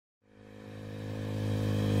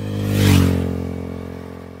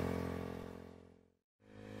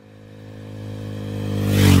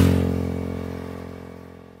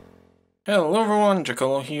Hello everyone,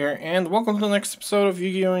 Jackalo here, and welcome to the next episode of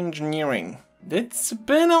Yu-Gi-Oh! Engineering. It's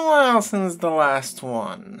been a while since the last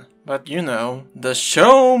one, but you know, the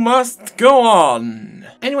show must go on!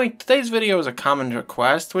 Anyway, today's video is a comment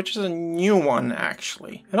request, which is a new one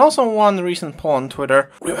actually. It also won a recent poll on Twitter.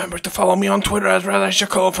 Remember to follow me on Twitter at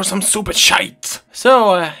Jackalo for some stupid shite!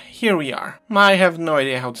 So, here we are. I have no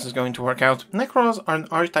idea how this is going to work out. Nekroz are an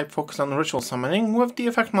archetype focused on ritual summoning, with the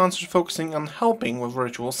effect monsters focusing on helping with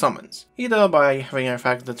ritual summons. Either by having an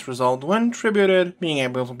effect that's resolved when tributed, being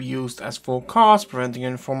able to be used as full cost, preventing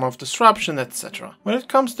any form of disruption, etc. When it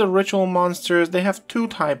comes to ritual monsters, they have two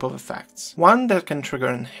types of effects. One that can trigger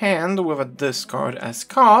in hand with a discard as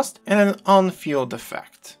cost, and an on-field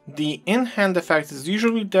effect. The in-hand effect is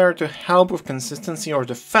usually there to help with consistency or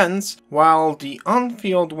defense, while the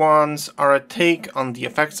on-field ones are a take on the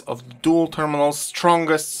effects of the dual terminal's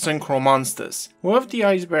strongest synchro monsters, with the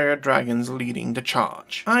Ice Barrier Dragons leading the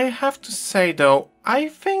charge. I have to say though, I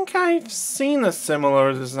think I've seen a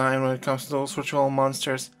similar design when it comes to those ritual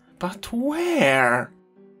monsters, but where?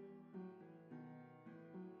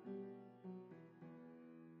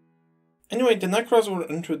 Anyway, the Nekroz were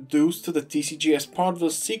introduced to the TCG as part of the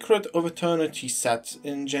Secret of Eternity set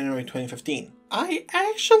in January 2015. I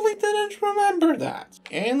actually didn't remember that.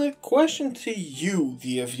 And a question to you,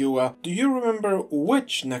 dear viewer, do you remember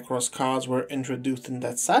which Nekroz cards were introduced in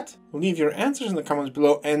that set? Leave your answers in the comments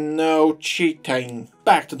below and no cheating.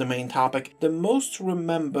 Back to the main topic. The most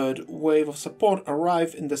remembered wave of support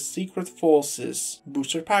arrived in the Secret Forces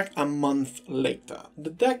booster pack a month later.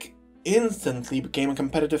 The deck instantly became a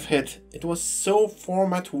competitive hit. It was so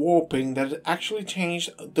format warping that it actually changed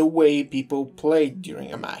the way people played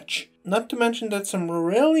during a match. Not to mention that some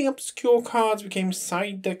really obscure cards became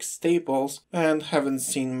side deck staples and haven't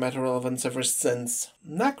seen meta relevance ever since.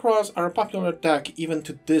 Nekroz are a popular deck even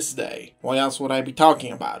to this day. Why else would I be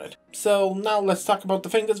talking about it? So now let's talk about the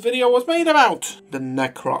thing this video was made about! The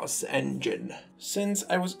Nekroz engine. Since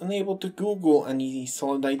I was unable to Google any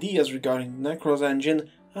solid ideas regarding the Nekroz engine,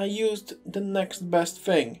 I used the next best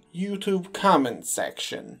thing, YouTube comment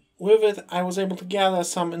section. With it, I was able to gather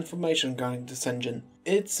some information regarding this engine.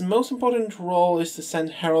 Its most important role is to send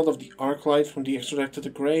Herald of the Arclight from the extra deck to the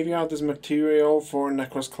graveyard as material for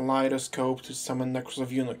Nekroz Kaleidoscope to summon Nekroz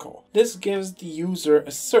of Unicorn. This gives the user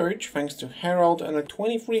a surge thanks to Herald and a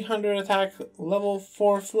 2300 attack level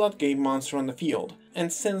 4 Floodgate monster on the field.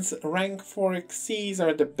 And since rank 4 Xyz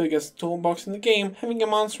are the biggest toolbox in the game, having a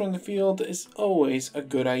monster on the field is always a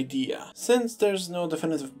good idea. Since there's no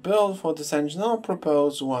definitive build for this engine, I'll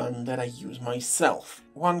propose one that I use myself.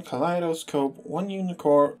 One Kaleidoscope, one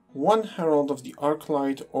Unicorn, one Herald of the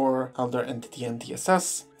Arclight or Elder Entity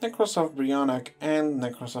NTSS, Nekroz of Brionac, and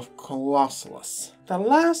Nekroz of Colossalus. The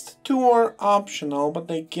last two are optional, but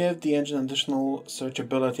they give the engine additional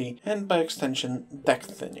searchability and by extension deck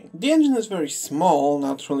thinning. The engine is very small,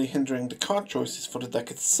 not really hindering the card choices for the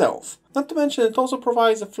deck itself. Not to mention it also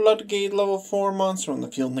provides a Floodgate level 4 monster on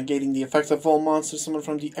the field, negating the effects of all monsters summoned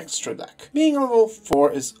from the extra deck. Being level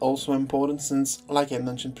 4 is also important since, like I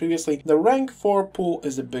mentioned previously, the rank 4 pool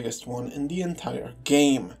is the biggest one in the entire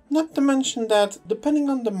game. Not to mention that, depending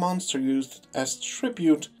on the monster used as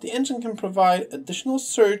tribute, the engine can provide additional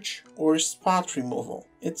search or spot removal.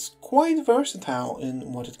 It's quite versatile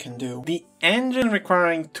in what it can do. The engine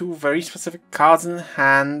requiring two very specific cards in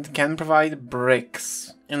hand can provide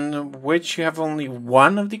bricks, in which you have only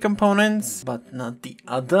one of the components, but not the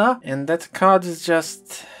other, and that card is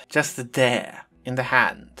just there, in the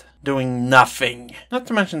hand, doing nothing. Not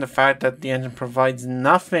to mention the fact that the engine provides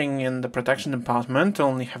nothing in the protection department,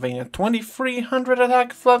 only having a 2300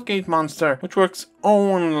 attack Floodgate monster, which works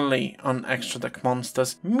only on extra deck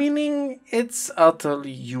monsters, meaning it's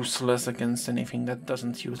utterly useless against anything that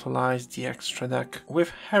doesn't utilize the extra deck.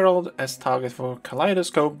 With Herald as target for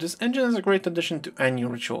Kaleidoscope, this engine is a great addition to any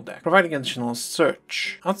ritual deck, providing additional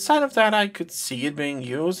search. Outside of that, I could see it being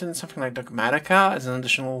used in something like Dogmatica as an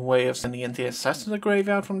additional way of sending NTSS to the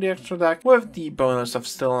graveyard from the extra deck, with the bonus of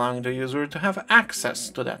still allowing the user to have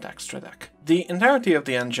access to that extra deck. The entirety of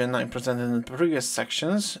the engine I presented in the previous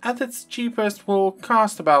sections, at its cheapest, will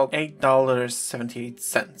cost about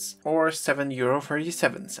 $8.78, or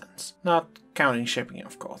 €7.37, not counting shipping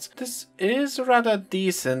of course. This is rather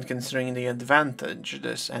decent considering the advantage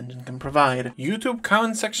this engine can provide. YouTube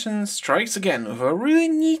comment section strikes again with a really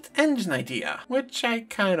neat engine idea, which I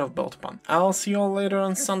kind of built upon. I'll see you all later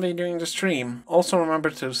on Sunday during the stream. Also remember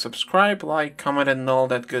to subscribe, like, comment and all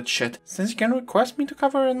that good shit, since you can request me to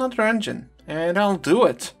cover another engine. And I'll do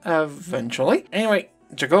it, eventually. Anyway,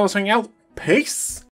 Jackalo signing out. Peace!